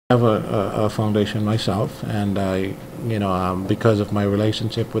I have a foundation myself, and because of my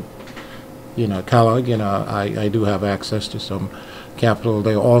relationship with, Kellogg, I do have access to some capital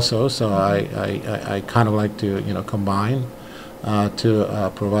there also, so I kind of like to, combine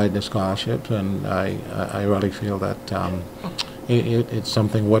to provide the scholarships, and I really feel that it's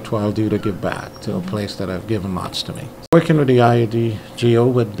something worthwhile to give back to a place that have given lots to me. Working with the IUD-GO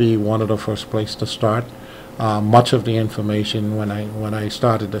would be one of the first place to start. Much of the information when I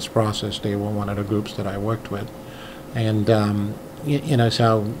started this process, they were one of the groups that I worked with, and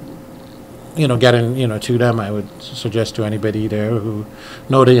so getting to them, I would suggest to anybody there who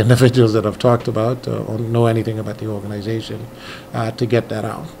know the individuals that I've talked about or know anything about the organization to get that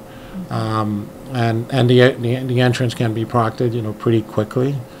out. And the entrance can be proctored, pretty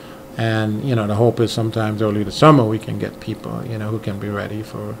quickly, and the hope is sometimes early this summer we can get people, who can be ready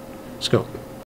for school.